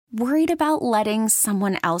Worried about letting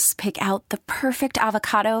someone else pick out the perfect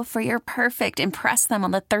avocado for your perfect impress them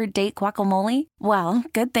on the third date guacamole? Well,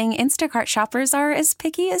 good thing Instacart shoppers are as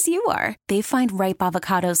picky as you are. They find ripe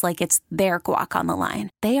avocados like it's their guac on the line.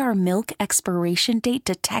 They are milk expiration date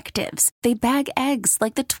detectives. They bag eggs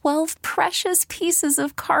like the 12 precious pieces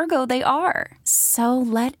of cargo they are. So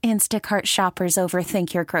let Instacart shoppers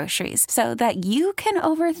overthink your groceries so that you can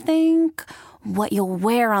overthink what you'll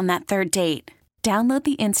wear on that third date. Download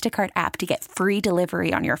the Instacart app to get free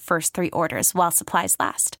delivery on your first 3 orders while supplies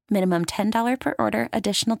last. Minimum $10 per order.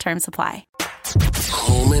 Additional terms apply.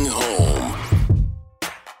 Home and Home.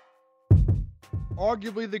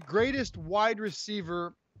 Arguably the greatest wide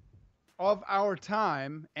receiver of our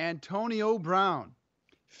time, Antonio Brown,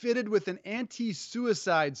 fitted with an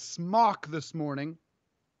anti-suicide smock this morning,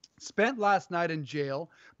 spent last night in jail.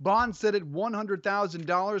 Bond set at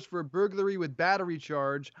 $100,000 for a burglary with battery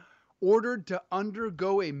charge, ordered to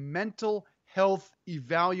undergo a mental health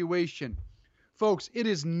evaluation. Folks, it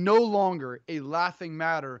is no longer a laughing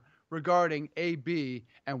matter regarding AB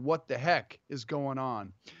and what the heck is going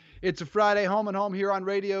on. It's a Friday Home and Home here on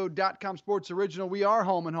Radio.com Sports Original. We are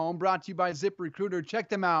Home and Home, brought to you by ZipRecruiter. Check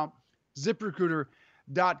them out,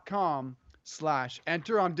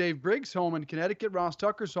 ZipRecruiter.com/enter. I'm Dave Briggs, home in Connecticut. Ross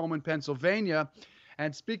Tucker's home in Pennsylvania.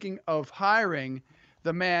 And speaking of hiring,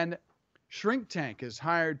 the man Shrink Tank is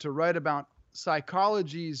hired to write about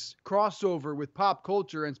psychology's crossover with pop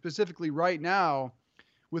culture, and specifically right now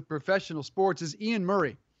with professional sports, is Ian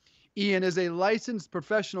Murray. Ian is a licensed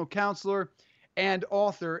professional counselor and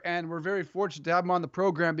author, and we're very fortunate to have him on the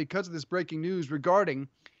program because of this breaking news regarding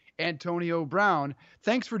Antonio Brown.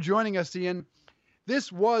 Thanks for joining us, Ian. This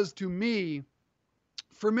was, to me,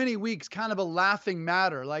 for many weeks, kind of a laughing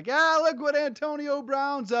matter. Like, look what Antonio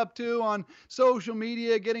Brown's up to on social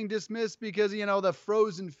media, getting dismissed because, the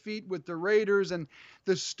frozen feet with the Raiders and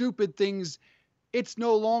the stupid things. It's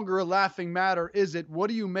no longer a laughing matter, is it?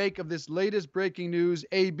 What do you make of this latest breaking news?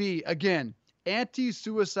 AB, again,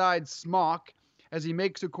 anti-suicide smock as he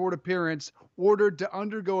makes a court appearance, ordered to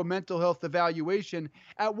undergo a mental health evaluation.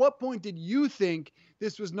 At what point did you think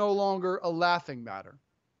this was no longer a laughing matter?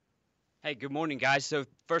 Hey, good morning, guys. So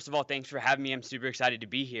first of all, thanks for having me. I'm super excited to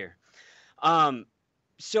be here.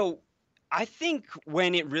 So I think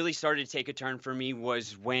when it really started to take a turn for me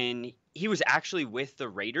was when he was actually with the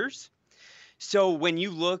Raiders. So when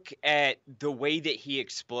you look at the way that he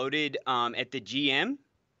exploded at the GM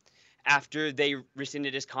after they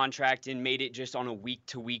rescinded his contract and made it just on a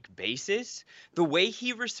week-to-week basis, the way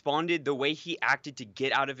he responded, the way he acted to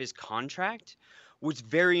get out of his contract was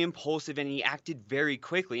very impulsive, and he acted very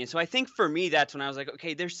quickly. And so I think for me, that's when I was like,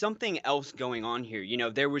 okay, there's something else going on here.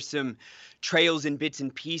 There was some trails and bits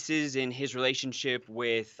and pieces in his relationship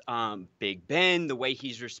with Big Ben, the way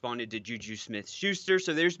he's responded to Juju Smith-Schuster.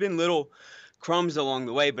 So there's been little crumbs along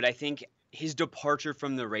the way, but I think his departure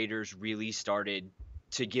from the Raiders really started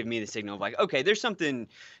to give me the signal of like, okay, there's something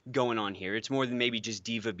going on here. It's more than maybe just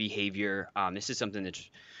diva behavior. This is something that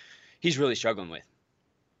he's really struggling with.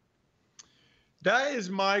 That is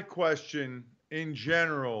my question in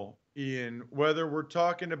general, Ian, whether we're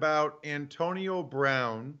talking about Antonio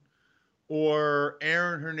Brown or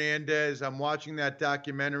Aaron Hernandez. I'm watching that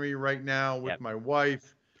documentary right now with my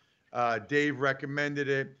wife. Dave recommended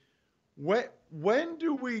it. When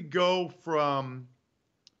do we go from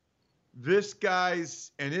this guy's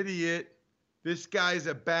an idiot, this guy's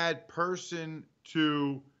a bad person,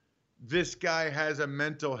 to this guy has a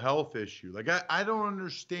mental health issue? Like, I don't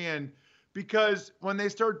understand. Because when they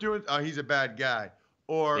start doing, oh, he's a bad guy,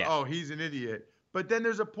 or, oh, he's an idiot. But then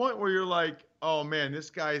there's a point where you're like, oh, man, this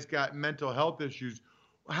guy's got mental health issues.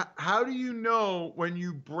 How do you know when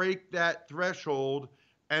you break that threshold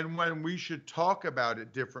and when we should talk about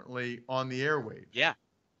it differently on the airwaves? Yeah.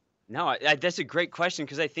 No, that's a great question,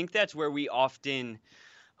 because I think that's where we often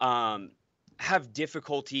have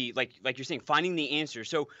difficulty, like you're saying, finding the answer.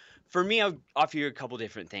 So for me, I'll offer you a couple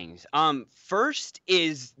different things. First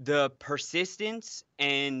is the persistence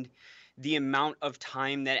and the amount of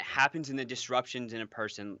time that it happens and the disruptions in a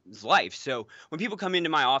person's life. So when people come into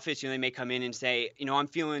my office, they may come in and say, I'm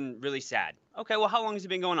feeling really sad. Okay, well, how long has it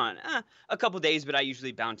been going on? A couple days, but I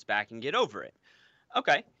usually bounce back and get over it.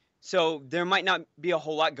 Okay, so there might not be a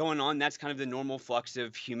whole lot going on. That's kind of the normal flux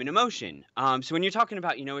of human emotion. So when you're talking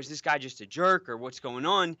about, is this guy just a jerk or what's going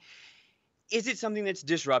on? Is it something that's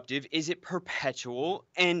disruptive? Is it perpetual?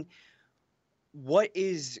 And what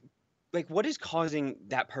is causing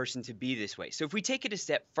that person to be this way? So if we take it a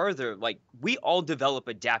step further, we all develop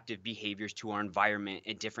adaptive behaviors to our environment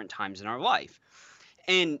at different times in our life.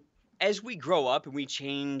 And as we grow up and we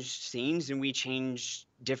change scenes and we change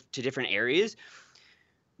to different areas,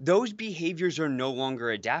 those behaviors are no longer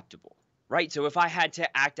adaptable, right? So if I had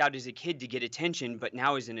to act out as a kid to get attention, but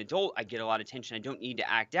now as an adult, I get a lot of attention, I don't need to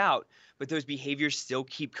act out, but those behaviors still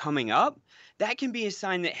keep coming up, that can be a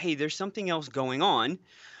sign that, hey, there's something else going on.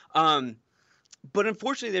 But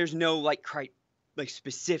unfortunately, there's no like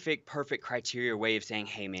specific, perfect criteria way of saying,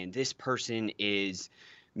 hey, man, this person is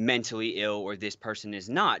mentally ill or this person is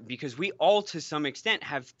not, because we all to some extent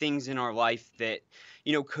have things in our life that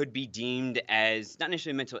could be deemed as not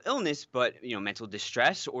necessarily mental illness, but mental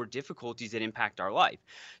distress or difficulties that impact our life.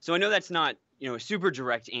 So I know that's not a super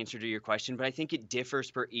direct answer to your question, but I think it differs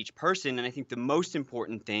for each person, and I think the most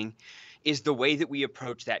important thing is the way that we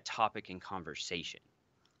approach that topic in conversation.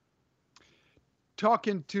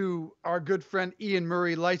 Talking to our good friend Ian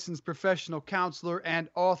Murray, licensed professional counselor and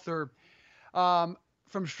author,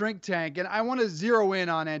 from Shrink Tank, and I want to zero in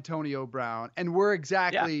on Antonio Brown and where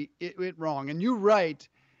exactly it went wrong. And you write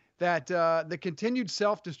that the continued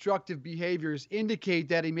self-destructive behaviors indicate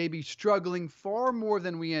that he may be struggling far more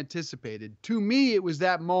than we anticipated. To me, it was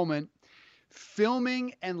that moment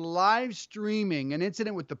filming and live streaming an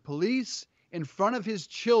incident with the police in front of his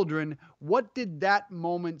children. What did that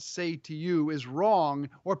moment say to you is wrong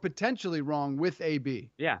or potentially wrong with AB?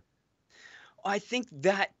 Yeah. I think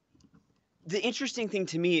that the interesting thing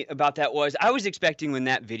to me about that was I was expecting when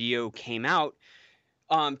that video came out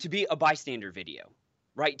to be a bystander video,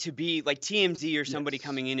 right? To be like TMZ or somebody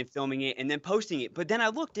coming in and filming it and then posting it. But then I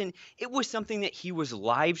looked and it was something that he was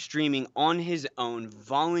live streaming on his own,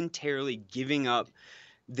 voluntarily giving up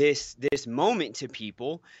this moment to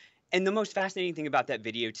people. And the most fascinating thing about that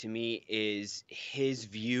video to me is his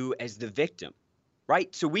view as the victim,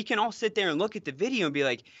 right? So we can all sit there and look at the video and be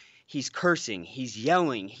like, he's cursing, he's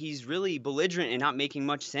yelling, he's really belligerent and not making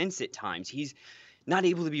much sense at times. He's not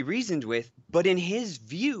able to be reasoned with, but in his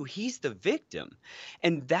view, he's the victim.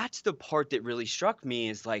 And that's the part that really struck me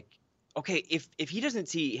is like, okay, if he doesn't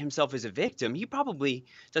see himself as a victim, he probably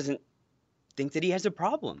doesn't think that he has a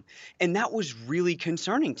problem. And that was really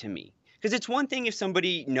concerning to me. Because it's one thing if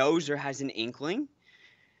somebody knows or has an inkling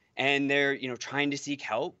and they're, trying to seek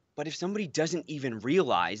help. But if somebody doesn't even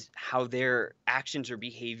realize how their actions or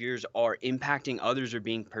behaviors are impacting others or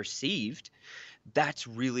being perceived, that's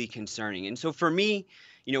really concerning. And so for me,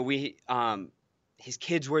 his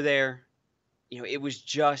kids were there. It was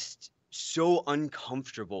just so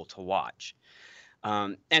uncomfortable to watch.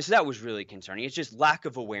 And so that was really concerning. It's just lack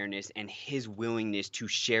of awareness and his willingness to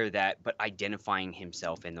share that, but identifying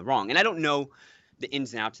himself in the wrong. And I don't know the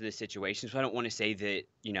ins and outs of the situation, so I don't want to say that,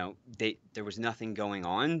 there was nothing going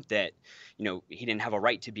on, that, he didn't have a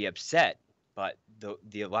right to be upset, but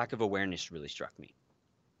the lack of awareness really struck me.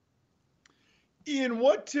 Ian,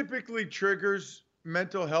 what typically triggers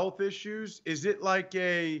mental health issues? Is it like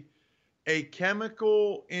a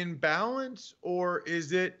chemical imbalance, or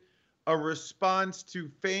is it a response to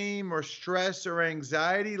fame or stress or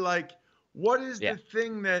anxiety? Like, what is the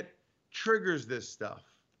thing that triggers this stuff?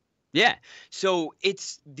 Yeah. So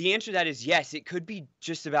the answer to that is yes. It could be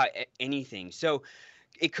just about anything. So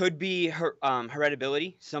it could be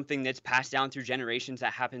hereditability, something that's passed down through generations.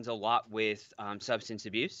 That happens a lot with substance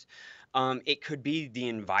abuse. It could be the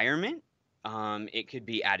environment. It could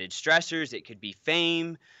be added stressors. It could be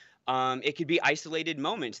fame. It could be isolated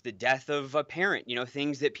moments, the death of a parent,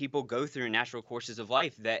 things that people go through in natural courses of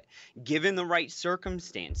life that, given the right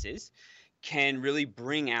circumstances, can really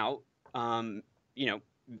bring out,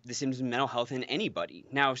 the symptoms of mental health in anybody.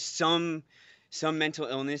 Now, some mental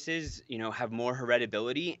illnesses, have more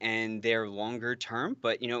hereditability and they're longer term,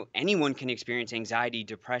 but, anyone can experience anxiety,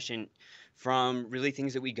 depression from really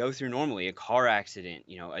things that we go through normally, a car accident,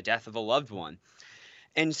 a death of a loved one.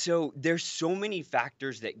 And so there's so many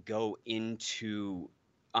factors that go into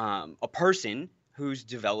a person who's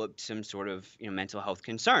developed some sort of mental health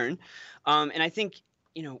concern. And I think,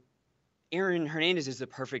 Aaron Hernandez is the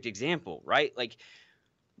perfect example, right? Like,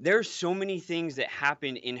 there's so many things that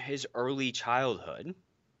happened in his early childhood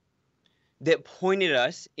that pointed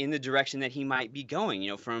us in the direction that he might be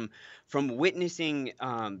going, from witnessing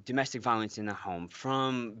domestic violence in the home,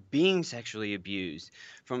 from being sexually abused,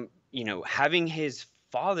 from, having his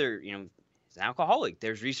father, is an alcoholic.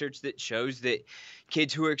 There's research that shows that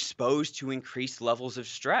kids who are exposed to increased levels of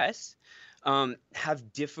stress can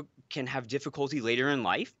have difficulty later in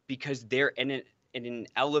life because they're in an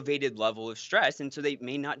elevated level of stress, and so they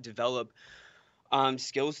may not develop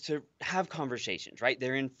skills to have conversations, right?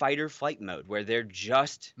 They're in fight or flight mode where they're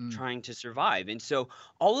just trying to survive. And so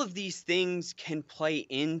all of these things can play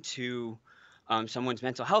into someone's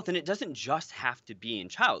mental health, and it doesn't just have to be in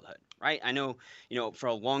childhood, right? I know, for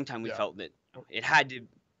a long time we felt that it had to,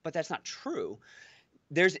 but that's not true.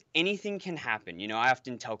 there's anything can happen. I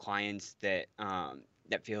often tell clients that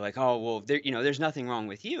that feel like, oh, well, there's nothing wrong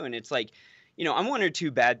with you, and it's like, I'm one or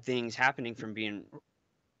two bad things happening from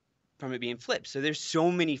it being flipped. So there's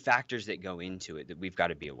so many factors that go into it that we've got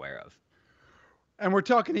to be aware of. And we're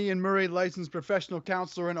talking to Ian Murray, licensed professional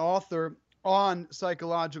counselor and author on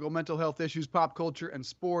psychological mental health issues, pop culture, and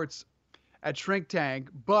sports at Shrink Tank.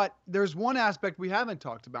 But there's one aspect we haven't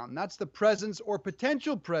talked about, and that's the presence or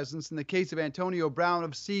potential presence in the case of Antonio Brown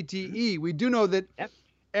of CTE. We do know that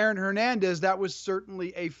Aaron Hernandez, that was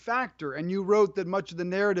certainly a factor. And you wrote that much of the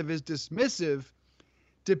narrative is dismissive,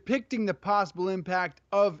 depicting the possible impact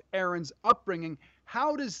of Aaron's upbringing.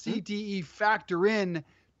 How does CTE factor in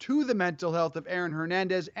to the mental health of Aaron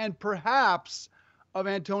Hernandez and perhaps of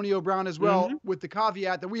Antonio Brown as well, with the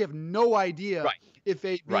caveat that we have no idea if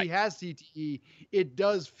AB has CTE? It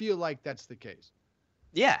does feel like that's the case.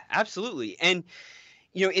 Yeah, absolutely. And,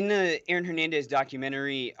 in the Aaron Hernandez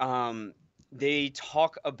documentary, they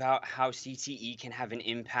talk about how CTE can have an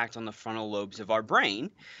impact on the frontal lobes of our brain.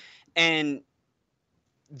 And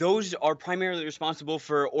those are primarily responsible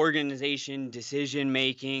for organization,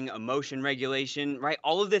 decision-making, emotion regulation, right?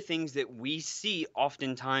 All of the things that we see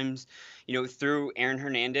oftentimes, through Aaron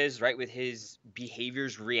Hernandez, right, with his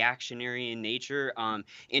behaviors reactionary in nature.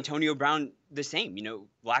 Antonio Brown, the same,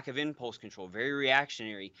 lack of impulse control, very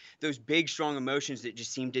reactionary. Those big, strong emotions that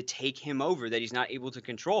just seem to take him over that he's not able to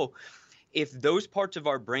control. If those parts of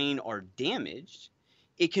our brain are damaged,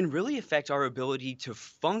 it can really affect our ability to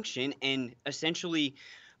function and essentially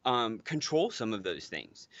control some of those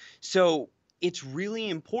things. So it's really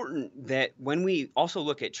important that when we also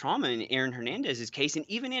look at trauma in Aaron Hernandez's case, and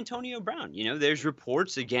even Antonio Brown, there's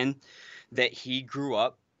reports again that he grew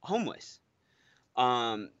up homeless,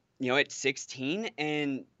 at 16,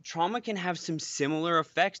 and trauma can have some similar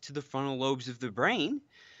effects to the frontal lobes of the brain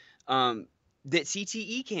that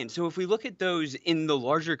CTE can. So if we look at those in the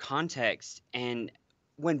larger context, and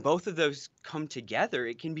when both of those come together,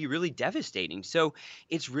 it can be really devastating. So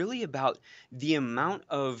it's really about the amount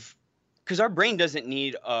of, because our brain doesn't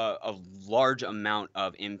need a large amount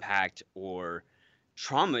of impact or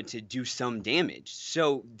trauma to do some damage.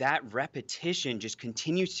 So that repetition just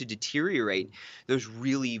continues to deteriorate those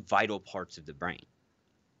really vital parts of the brain.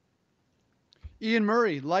 Ian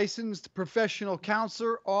Murray, licensed professional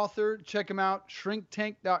counselor, author. Check him out,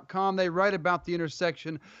 shrinktank.com. They write about the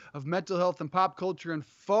intersection of mental health and pop culture, and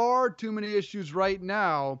far too many issues right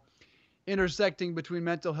now intersecting between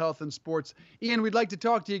mental health and sports. Ian, we'd like to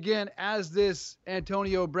talk to you again as this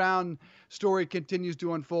Antonio Brown story continues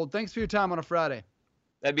to unfold. Thanks for your time on a Friday.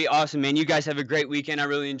 That'd be awesome, man. You guys have a great weekend. I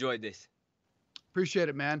really enjoyed this. Appreciate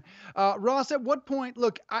it, man. Ross, at what point,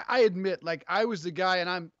 look, I admit, I was the guy, and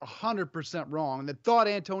I'm 100% wrong, that thought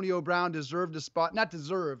Antonio Brown deserved a spot. Not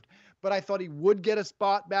deserved, but I thought he would get a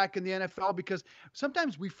spot back in the NFL, because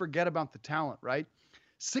sometimes we forget about the talent, right?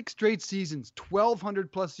 6 straight seasons,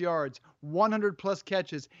 1,200 plus yards, 100 plus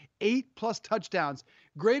catches, 8 plus touchdowns.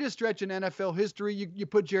 Greatest stretch in NFL history. You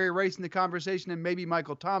put Jerry Rice in the conversation and maybe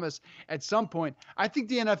Michael Thomas at some point. I think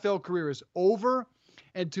the NFL career is over.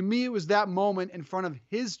 And to me, it was that moment in front of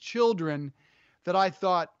his children that I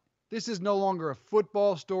thought, this is no longer a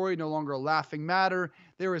football story, no longer a laughing matter.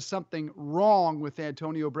 There is something wrong with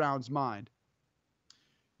Antonio Brown's mind.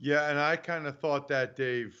 Yeah, and I kind of thought that,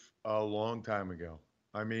 Dave, a long time ago.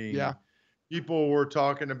 I mean, people were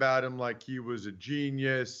talking about him like he was a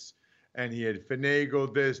genius and he had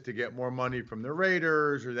finagled this to get more money from the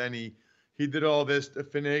Raiders, or then he did all this to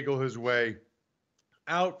finagle his way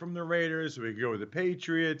out from the Raiders so he could go with the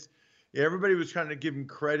Patriots. Yeah, everybody was trying to give him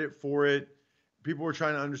credit for it. People were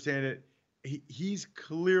trying to understand it. He's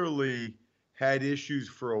clearly had issues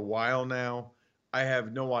for a while now. I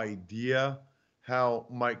have no idea how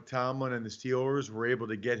Mike Tomlin and the Steelers were able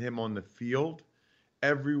to get him on the field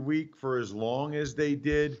every week for as long as they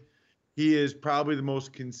did. He is probably the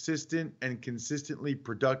most consistent and consistently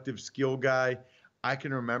productive skill guy I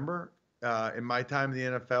can remember in my time in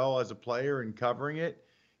the NFL as a player and covering it.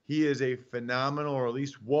 He is a phenomenal, or at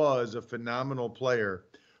least was a phenomenal player.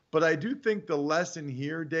 But I do think the lesson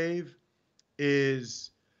here, Dave,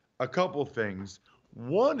 is a couple things.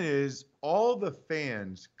 One is all the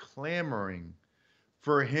fans clamoring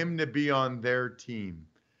for him to be on their team.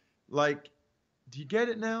 Like, do you get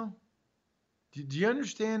it now? Do you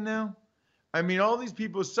understand now? I mean, all these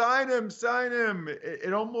people, sign him, sign him.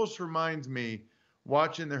 It almost reminds me,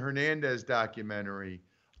 watching the Hernandez documentary,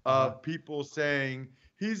 of people saying,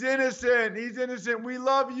 he's innocent, we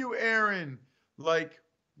love you, Aaron. Like,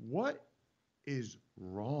 what is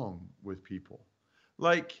wrong with people?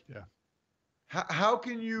 Like, how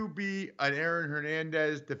can you be an Aaron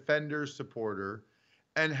Hernandez defender supporter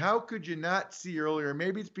And how could you not see earlier?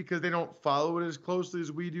 Maybe it's because they don't follow it as closely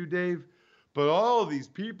as we do, Dave. But all of these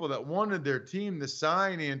people that wanted their team to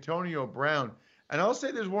sign Antonio Brown. And I'll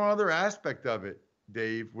say there's one other aspect of it,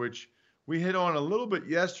 Dave, which we hit on a little bit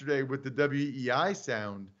yesterday with the WEI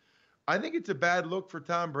sound. I think it's a bad look for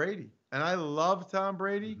Tom Brady. And I love Tom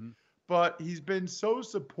Brady, but he's been so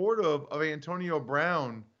supportive of Antonio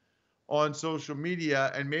Brown on social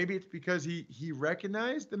media, and maybe it's because he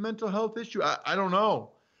recognized the mental health issue. I don't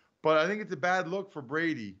know, but I think it's a bad look for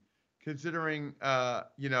Brady, considering, I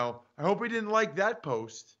hope he didn't like that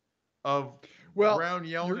post of Brown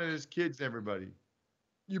yelling at his kids and everybody.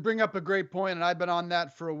 You bring up a great point, and I've been on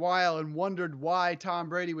that for a while and wondered why Tom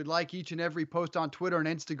Brady would like each and every post on Twitter and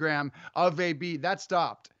Instagram of AB. That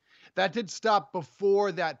stopped. That did stop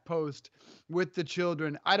before that post with the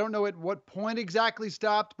children. I don't know at what point exactly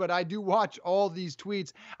stopped, but I do watch all these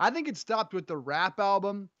tweets. I think it stopped with the rap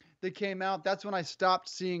album that came out. That's when I stopped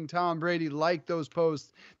seeing Tom Brady like those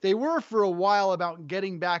posts. They were for a while about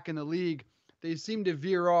getting back in the league. They seemed to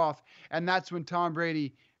veer off, and that's when Tom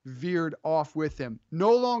Brady veered off with him.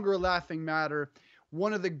 No longer a laughing matter.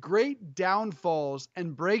 One of the great downfalls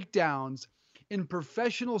and breakdowns in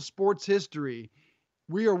professional sports history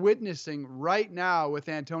we are witnessing right now with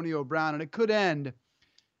Antonio Brown, and it could end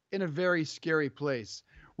in a very scary place.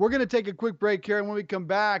 We're going to take a quick break here, and when we come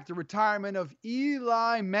back, the retirement of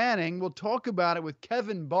Eli Manning, we'll talk about it with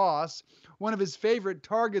Kevin Boss, one of his favorite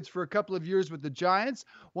targets for a couple of years with the Giants,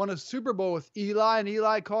 won a Super Bowl with Eli, and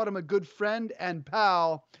Eli called him a good friend and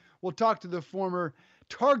pal. We'll talk to the former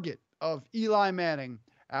target of Eli Manning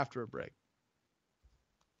after a break.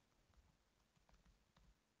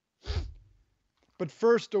 But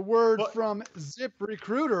first, a word from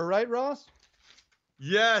ZipRecruiter, right, Ross?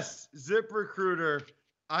 Yes, ZipRecruiter.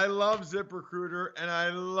 I love ZipRecruiter, and I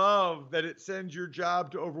love that it sends your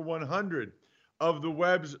job to over 100 of the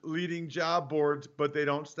web's leading job boards, but they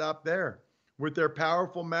don't stop there. With their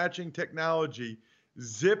powerful matching technology,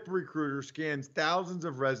 ZipRecruiter scans thousands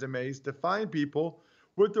of resumes to find people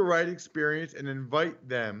with the right experience and invite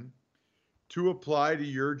them to apply to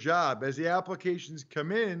your job. As the applications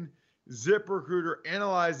come in, ZipRecruiter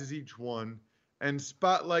analyzes each one and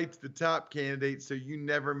spotlights the top candidates so you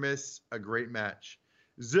never miss a great match.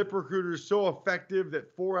 ZipRecruiter is so effective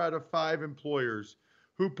that 4 out of 5 employers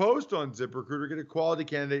who post on ZipRecruiter get a quality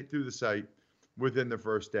candidate through the site within the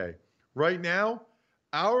first day. Right now,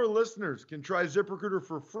 our listeners can try ZipRecruiter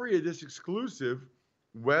for free at this exclusive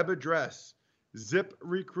web address,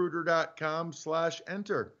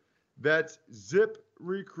 ZipRecruiter.com/enter. That's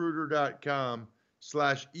ZipRecruiter.com/ENTER.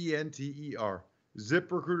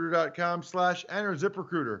 ZipRecruiter.com/enter.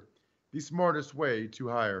 ZipRecruiter, the smartest way to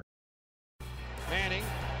hire. Manning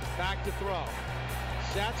back to throw.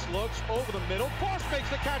 Sets, looks over the middle. Boss makes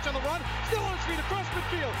the catch on the run. Still on his feet across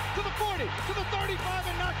midfield. To the 40, to the 35,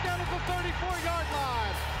 and knocked down at the 34-yard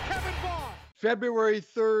line. Kevin Boss. February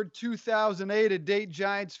 3rd, 2008, a date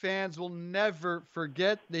Giants fans will never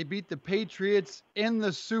forget. They beat the Patriots in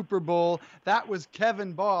the Super Bowl. That was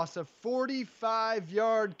Kevin Boss, a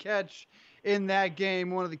 45-yard catch in that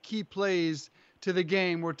game, one of the key plays to the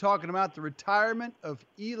game. We're talking about the retirement of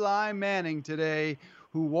Eli Manning today,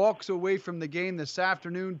 who walks away from the game this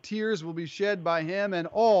afternoon. Tears will be shed by him and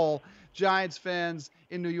all Giants fans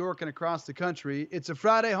in New York and across the country. It's a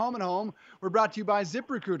Friday Home and Home. We're brought to you by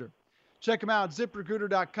ZipRecruiter. Check them out,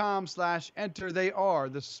 ZipRecruiter.com/enter. They are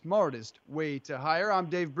the smartest way to hire.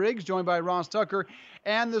 I'm Dave Briggs, joined by Ross Tucker.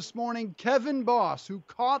 And this morning, Kevin Boss, who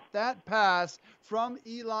caught that pass from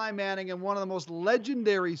Eli Manning in one of the most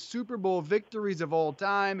legendary Super Bowl victories of all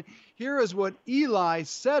time. Here is what Eli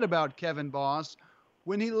said about Kevin Boss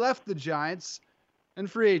when he left the Giants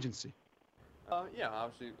and free agency.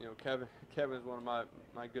 Obviously, Kevin is one of my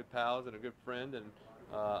good pals and a good friend, and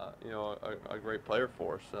a great player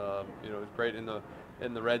for us. He was great in the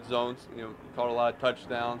red zones. Caught a lot of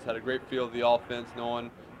touchdowns. Had a great feel of the offense, knowing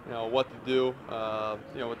what to do.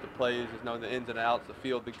 With the plays, just knowing the ins and outs, the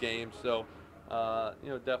feel of the game. So,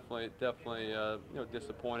 definitely,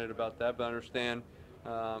 disappointed about that, but understand.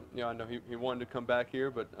 I know he wanted to come back here,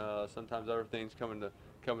 but sometimes other things come into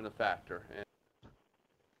factor.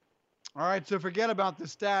 All right, so forget about the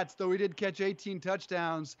stats, though he did catch 18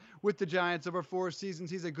 touchdowns with the Giants over 4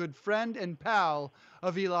 seasons. He's a good friend and pal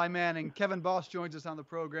of Eli Manning. Kevin Boss joins us on the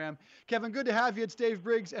program. Kevin, good to have you. It's Dave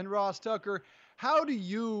Briggs and Ross Tucker. How do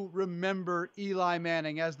you remember Eli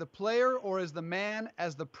Manning, as the player or as the man,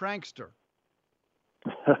 as the prankster?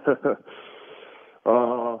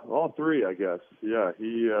 All three, I guess. Yeah,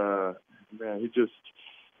 he was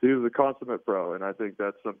a consummate pro, and I think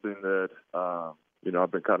that's something that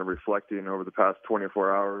I've been kind of reflecting over the past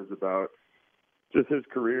 24 hours about just his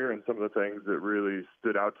career and some of the things that really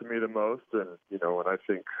stood out to me the most. And, when I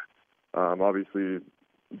think, obviously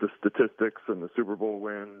the statistics and the Super Bowl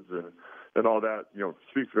wins and all that,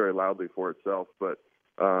 speaks very loudly for itself. But,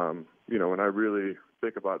 when I really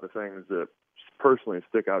think about the things that personally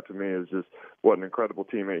stick out to me is just what an incredible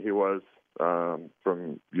teammate he was,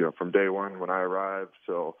 from day one when I arrived.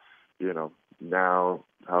 So, now,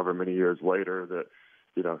 however many years later that,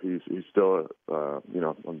 he's still,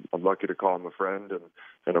 I'm lucky to call him a friend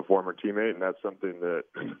and a former teammate. And that's something that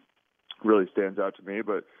really stands out to me.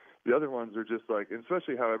 But the other ones are just like,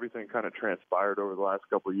 especially how everything kind of transpired over the last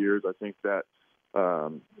couple of years. I think that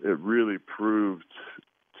it really proved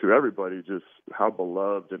to everybody just how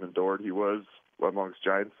beloved and adored he was amongst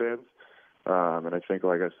Giants fans. And I think,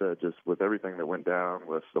 like I said, just with everything that went down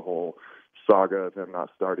with the whole saga of him not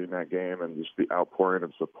starting that game and just the outpouring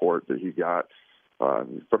of support that he got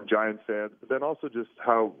from Giants fans, but then also just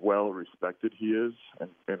how well respected he is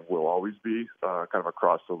and will always be kind of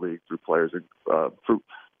across the league through players and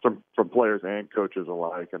from players and coaches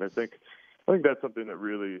alike. And I think that's something that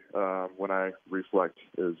really, when I reflect,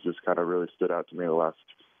 is just kind of really stood out to me the last,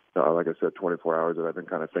 like I said, 24 hours that I've been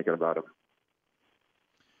kind of thinking about him.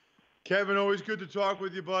 Kevin, always good to talk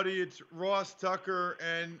with you, buddy. It's Ross Tucker.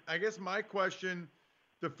 And I guess my question,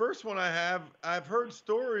 the first one I've heard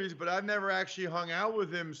stories, but I've never actually hung out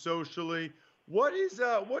with him socially.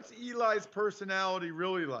 What's Eli's personality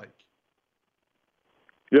really like?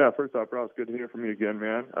 Yeah, first off, Ross, good to hear from you again,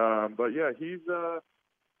 man. But yeah, he's,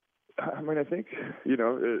 I think,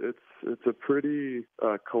 it's a pretty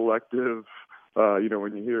collective,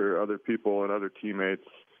 when you hear other people and other teammates,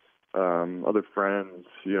 other friends,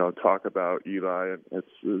 talk about Eli, and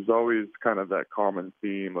there's always kind of that common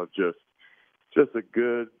theme of just a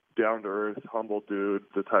good, down-to-earth, humble dude,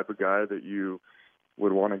 the type of guy that you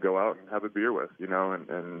would want to go out and have a beer with,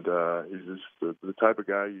 and he's just the type of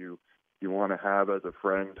guy you want to have as a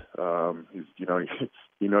friend. He's, you're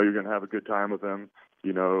going to have a good time with him.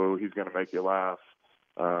 He's going to make you laugh.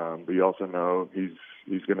 But you also know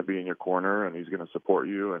he's going to be in your corner and he's going to support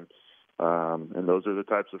you. And those are the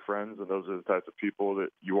types of friends and those are the types of people that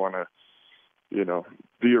you want to,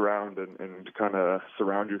 be around and kind of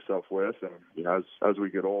surround yourself with. And, as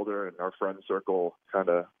we get older and our friend circle kind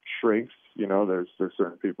of shrinks, there's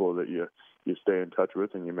certain people that you stay in touch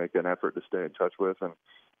with and you make an effort to stay in touch with. And,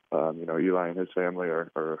 Eli and his family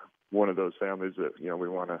are one of those families that, we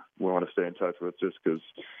want to stay in touch with just because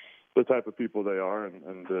the type of people they are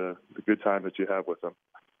and the good time that you have with them.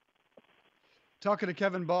 Talking to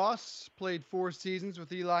Kevin Boss, played 4 seasons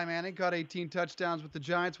with Eli Manning, caught 18 touchdowns with the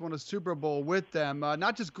Giants, won a Super Bowl with them.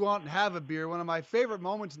 Not just go out and have a beer. One of my favorite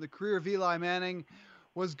moments in the career of Eli Manning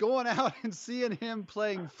was going out and seeing him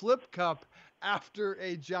playing Flip Cup after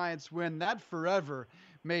a Giants win. That forever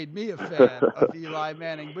made me a fan of Eli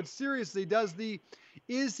Manning. But seriously,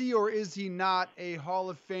 is he or is he not a Hall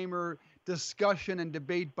of Famer discussion and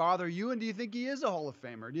debate bother you? And do you think he is a Hall of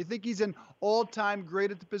Famer? Do you think he's an all-time great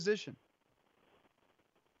at the position?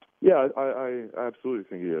 Yeah, I absolutely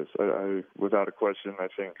think he is. I without a question, I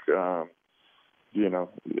think,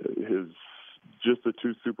 his just the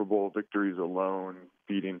 2 Super Bowl victories alone,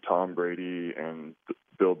 beating Tom Brady and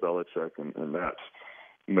Bill Belichick and that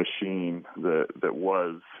machine that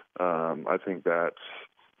was, I think that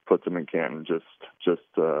puts him in Canton just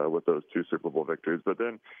with those 2 Super Bowl victories. But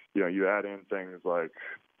then, you add in things like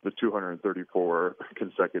the 234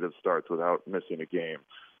 consecutive starts without missing a game.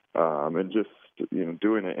 And just,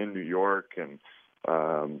 doing it in New York and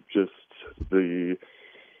just the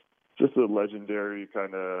legendary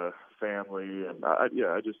kind of family. And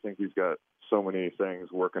I just think he's got so many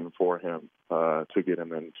things working for him to get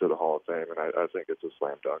him into the Hall of Fame. And I think it's a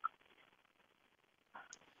slam dunk.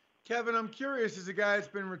 Kevin, I'm curious, as a guy that's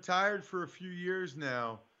been retired for a few years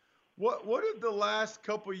now, what have the last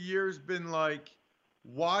couple years been like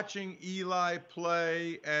watching Eli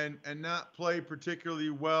play and not play particularly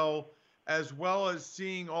well as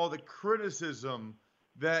seeing all the criticism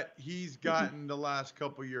that he's gotten the last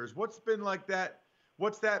couple years? What's been like that?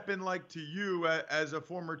 What's that been like to you as a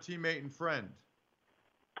former teammate and friend?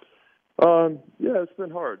 Yeah, it's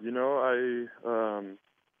been hard.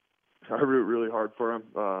 I root really hard for him.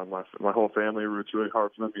 My whole family roots really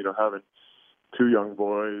hard for him. Having 2 young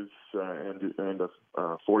boys and a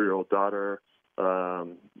 4-year-old daughter.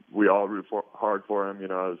 We all root hard for him.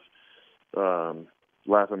 I was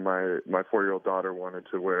laughing. My 4-year-old daughter wanted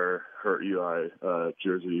to wear her Eli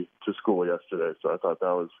jersey to school yesterday, so I thought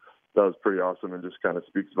that was pretty awesome and just kind of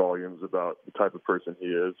speaks volumes about the type of person he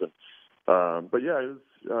is. And but yeah, it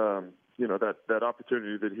was that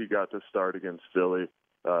opportunity that he got to start against Philly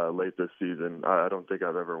late this season. I don't think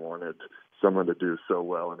I've ever wanted someone to do so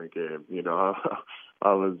well in a game. You know,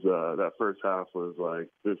 I was that first half was like,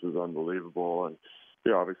 this is unbelievable, and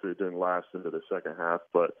obviously it didn't last into the second half.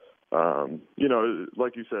 But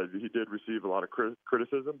like you said, he did receive a lot of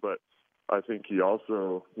criticism, but I think he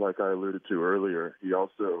also, like I alluded to earlier,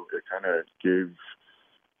 it kind of gave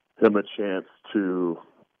him a chance to,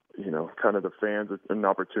 kind of the fans an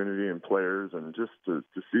opportunity and players, and just to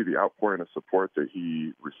see the outpouring of support that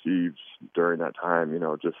he receives during that time.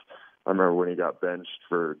 I remember when he got benched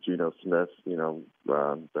for Geno Smith,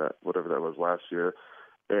 that whatever that was last year,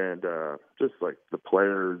 and just like the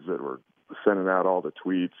players that were sending out all the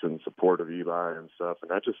tweets in support of Eli and stuff,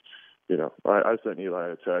 and that just, I sent Eli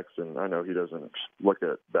a text, and I know he doesn't look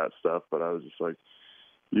at that stuff, but I was just like,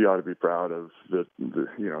 you ought to be proud of the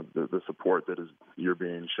support that you're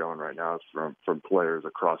being shown right now from players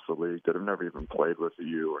across the league that have never even played with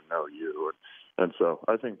you or know you, and so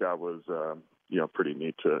I think that was pretty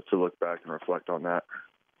neat to look back and reflect on that.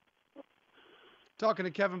 Talking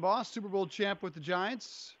to Kevin Boss, Super Bowl champ with the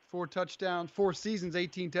Giants, 4 seasons,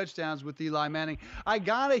 18 touchdowns with Eli Manning. I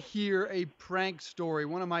gotta hear a prank story.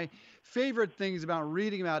 One of my favorite things about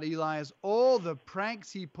reading about Eli is all the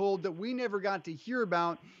pranks he pulled that we never got to hear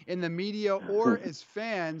about in the media or as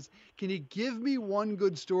fans. Can you give me one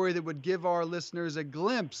good story that would give our listeners a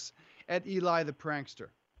glimpse at Eli the prankster?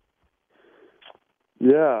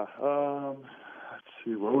 Yeah. Let's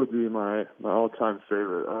see. What would be my all-time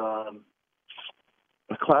favorite?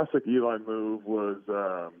 A classic Eli move was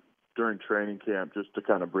during training camp, just to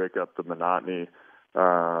kind of break up the monotony,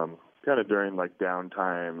 kind of during like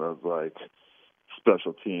downtime of like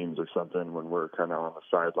special teams or something when we're kind of on the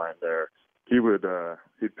sideline there.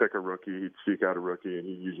 He'd pick a rookie, he'd seek out a rookie, and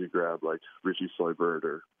he'd usually grab like Richie Soybert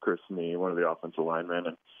or Chris Snee, one of the offensive linemen,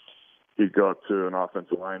 and he'd go up to an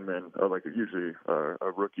offensive lineman, or like usually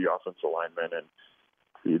a rookie offensive lineman, and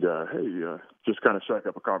he'd just kind of strike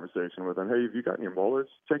up a conversation with him. Hey, have you gotten your molars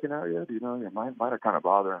taken out yet? Mine are kind of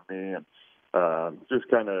bothering me, and just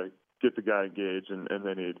kind of get the guy engaged, and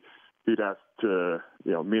then he'd ask to,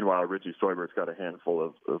 meanwhile, Richie Soybert's got a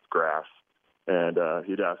handful of grass, and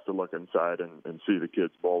he'd ask to look inside and see the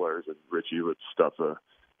kid's molars, and Richie would stuff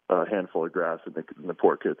a handful of grass in the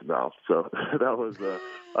poor kid's mouth. So that was,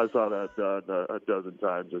 I saw that done a dozen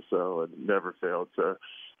times or so, and never failed to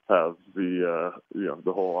have the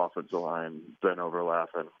whole offensive line bent over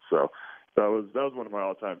laughing. So that was one of my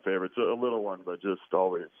all-time favorites. A little one, but just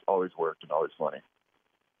always worked and always funny.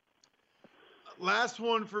 Last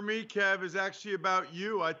one for me, Kev, is actually about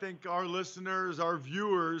you. I think our listeners, our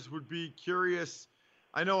viewers would be curious.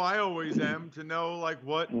 I know I always am, to know like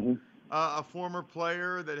what a former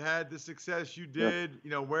player that had the success you did,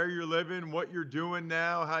 where you're living, what you're doing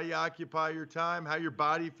now, how you occupy your time, how your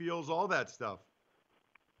body feels, all that stuff.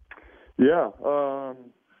 Yeah.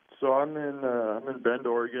 So I'm in Bend,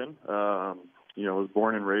 Oregon. I was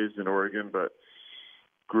born and raised in Oregon, but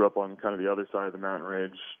grew up on kind of the other side of the mountain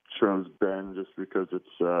range. Chose Bend just because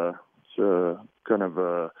it's kind of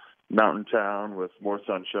a mountain town with more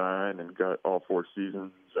sunshine and got all 4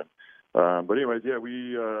 seasons. And but anyways, yeah,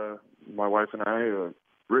 we my wife and I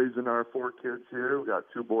raising our 4 kids here. We got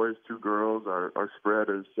 2 boys, 2 girls. Our spread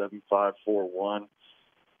is 7-5-4-1.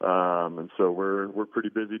 And so we're pretty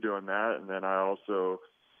busy doing that. And then I also,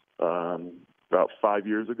 about 5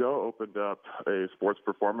 years ago, opened up a sports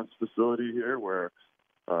performance facility here where,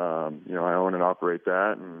 I own and operate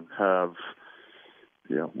that, and have,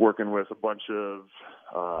 working with a bunch of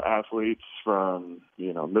athletes from,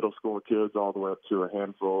 middle school kids all the way up to a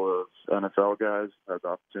handful of NFL guys. I had the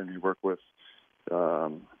opportunity to work with,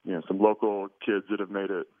 some local kids that have made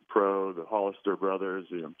it pro, the Hollister brothers.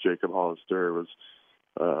 Jacob Hollister was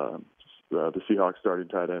the Seahawks starting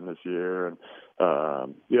tight end this year, and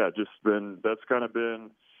that's kind of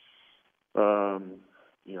been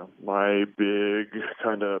my big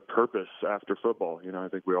kind of purpose after football. I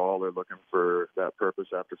think we all are looking for that purpose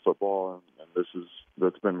after football, and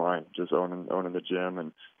that's been mine, just owning the gym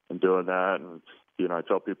and doing that. And I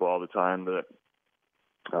tell people all the time that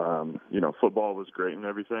football was great and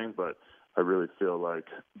everything, but I really feel like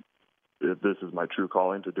this is my true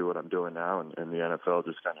calling to do what I'm doing now, and the NFL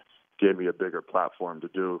just kind of gave me a bigger platform to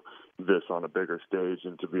do this on a bigger stage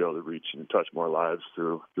and to be able to reach and touch more lives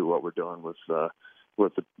through what we're doing with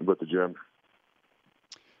the gym.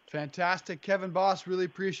 Fantastic. Kevin Boss, really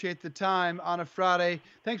appreciate the time on a Friday.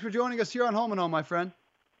 Thanks for joining us here on Home and Home, my friend.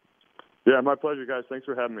 Yeah, my pleasure, guys. Thanks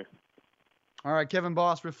for having me. All right, Kevin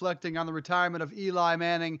Boss reflecting on the retirement of Eli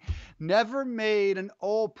Manning. Never made an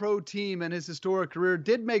all-pro team in his historic career.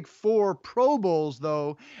 Did make 4 Pro Bowls,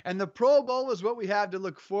 though. And the Pro Bowl is what we have to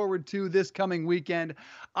look forward to this coming weekend.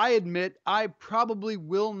 I admit I probably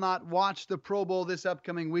will not watch the Pro Bowl this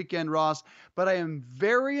upcoming weekend, Ross, but I am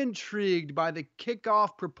very intrigued by the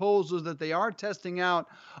kickoff proposals that they are testing out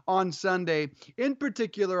on Sunday. In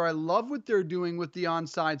particular, I love what they're doing with the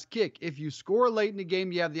onside kick. If you score late in the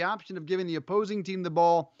game, you have the option of giving the opposing team the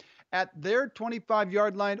ball at their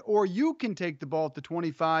 25-yard line, or you can take the ball at the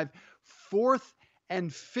 25, 4th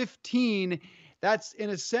and 15. That's in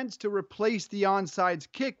a sense to replace the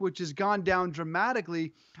onside kick, which has gone down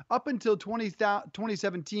dramatically. Up until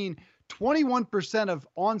 2017, 21% of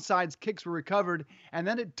onside kicks were recovered, and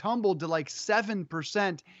then it tumbled to like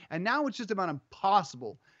 7%. And now it's just about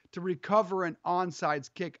impossible to recover an onside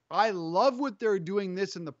kick. I love what they're doing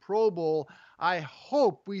this in the Pro Bowl. I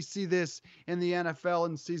hope we see this in the NFL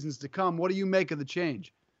in seasons to come. What do you make of the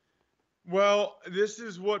change? Well, this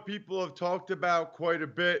is what people have talked about quite a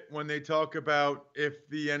bit when they talk about if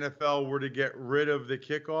the NFL were to get rid of the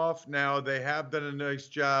kickoff. Now, they have done a nice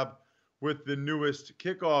job with the newest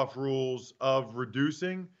kickoff rules of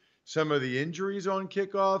reducing some of the injuries on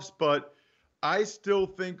kickoffs, but I still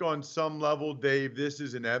think on some level, Dave, this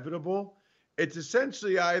is inevitable. It's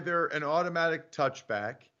essentially either an automatic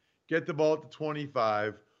touchback, get the ball at the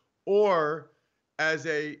 25, or as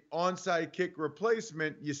a onside kick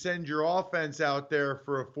replacement, you send your offense out there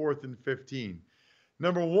for a 4th and 15.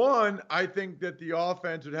 Number one, I think that the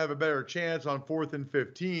offense would have a better chance on 4th and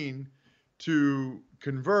 15 to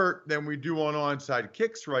convert than we do on onside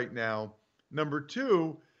kicks right now. Number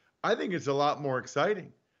two, I think it's a lot more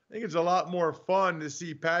exciting. I think it's a lot more fun to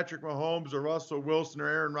see Patrick Mahomes or Russell Wilson or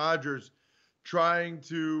Aaron Rodgers trying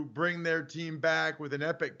to bring their team back with an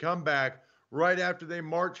epic comeback right after they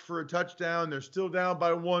march for a touchdown. They're still down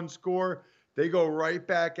by 1 score. They go right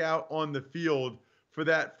back out on the field for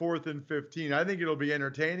that 4th and 15. I think it'll be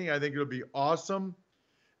entertaining. I think it'll be awesome.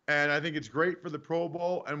 And I think it's great for the Pro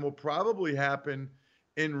Bowl and will probably happen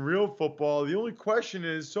in real football. The only question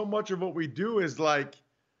is, so much of what we do is like,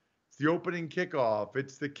 it's the opening kickoff.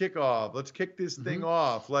 It's the kickoff. Let's kick this thing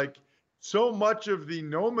off. Like, so much of the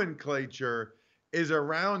nomenclature is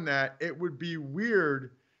around that. It would be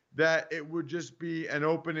weird that it would just be an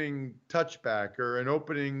opening touchback or an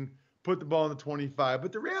opening put the ball in the 25.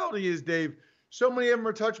 But the reality is, Dave, so many of them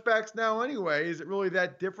are touchbacks now anyway. Is it really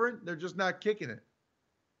that different? They're just not kicking it.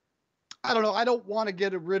 I don't know. I don't want to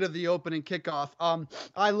get rid of the opening kickoff.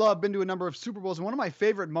 Been to a number of Super Bowls, and one of my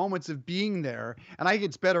favorite moments of being there, and I think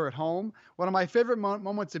it's better at home, one of my favorite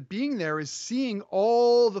moments of being there is seeing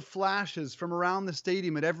all the flashes from around the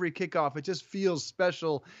stadium at every kickoff. It just feels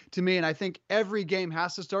special to me, and I think every game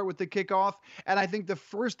has to start with the kickoff, and I think the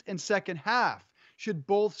first and second half should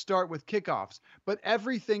both start with kickoffs, but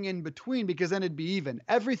everything in between, because then it'd be even,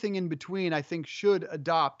 everything in between I think should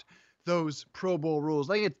adopt those Pro Bowl rules.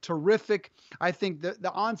 I think it's terrific. I think the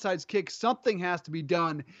onside kick, something has to be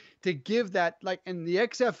done to give that, and the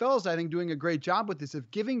XFL is, I think, doing a great job with this, of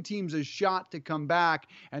giving teams a shot to come back,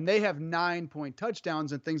 and they have 9-point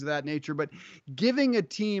touchdowns and things of that nature, but giving a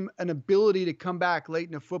team an ability to come back late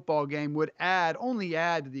in a football game would only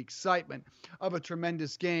add to the excitement of a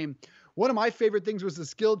tremendous game. One of my favorite things was the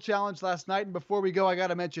skill challenge last night. And before we go, I got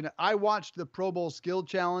to mention it. I watched the Pro Bowl skill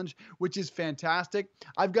challenge, which is fantastic.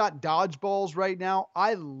 I've got dodgeballs right now.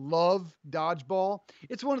 I love dodgeball.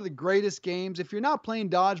 It's one of the greatest games. If you're not playing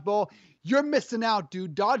dodgeball, you're missing out,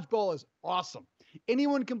 dude. Dodgeball is awesome.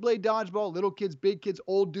 Anyone can play dodgeball, little kids, big kids,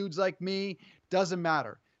 old dudes like me, doesn't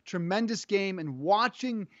matter. Tremendous game. And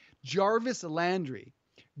watching Jarvis Landry,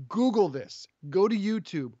 Google this, go to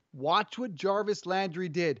YouTube, watch what Jarvis Landry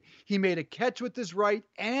did. He made a catch with his right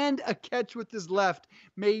and a catch with his left,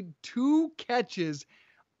 made 2 catches,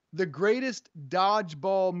 the greatest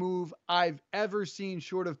dodgeball move I've ever seen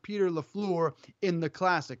short of Peter LaFleur in the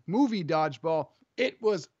classic movie Dodgeball. It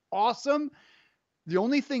was awesome. The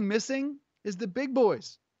only thing missing is the big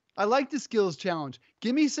boys. I like the skills challenge.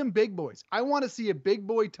 Give me some big boys. I want to see a big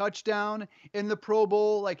boy touchdown in the Pro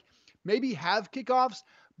Bowl, maybe have kickoffs,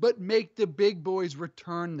 but make the big boys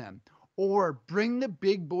return them, or bring the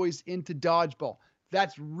big boys into dodgeball.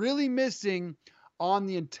 That's really missing on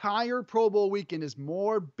the entire Pro Bowl weekend, is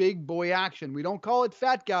more big boy action. We don't call it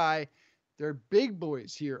fat guy. They're big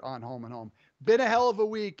boys here on Home and Home. Been a hell of a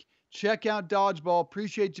week. Check out Dodgeball.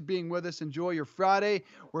 Appreciate you being with us. Enjoy your Friday.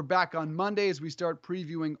 We're back on Monday as we start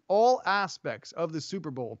previewing all aspects of the Super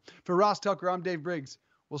Bowl. For Ross Tucker, I'm Dave Briggs.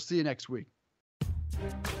 We'll see you next week.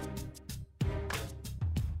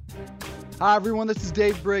 Hi, everyone. This is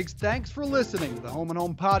Dave Briggs. Thanks for listening to the Home and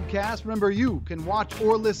Home podcast. Remember, you can watch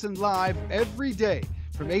or listen live every day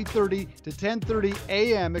from 8:30 to 10:30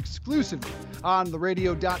 a.m. exclusively on the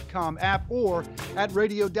radio.com app or at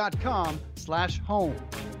radio.com/home.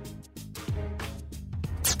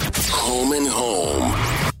 Home and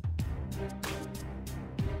Home.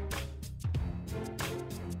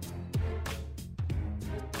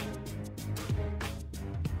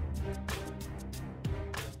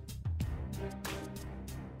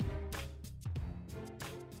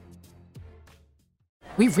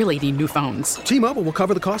 We really need new phones. T-Mobile will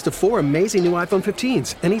cover the cost of 4 amazing new iPhone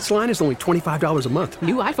 15s, and each line is only $25 a month.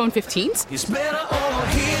 New iPhone 15s? It's better over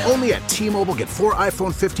here. Only at T-Mobile, get 4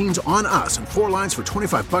 iPhone 15s on us and 4 lines for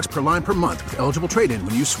 $25 per line per month with eligible trade-in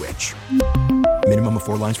when you switch. Minimum of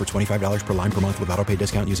 4 lines for $25 per line per month with autopay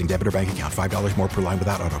discount using debit or bank account. $5 more per line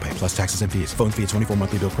without autopay, plus taxes and fees. Phone fee at 24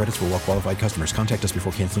 monthly bill credits for well-qualified customers. Contact us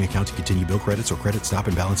before canceling account to continue bill credits or credit stop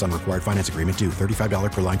and balance on required finance agreement due.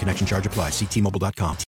 $35 per line connection charge applies. See T-Mobile.com.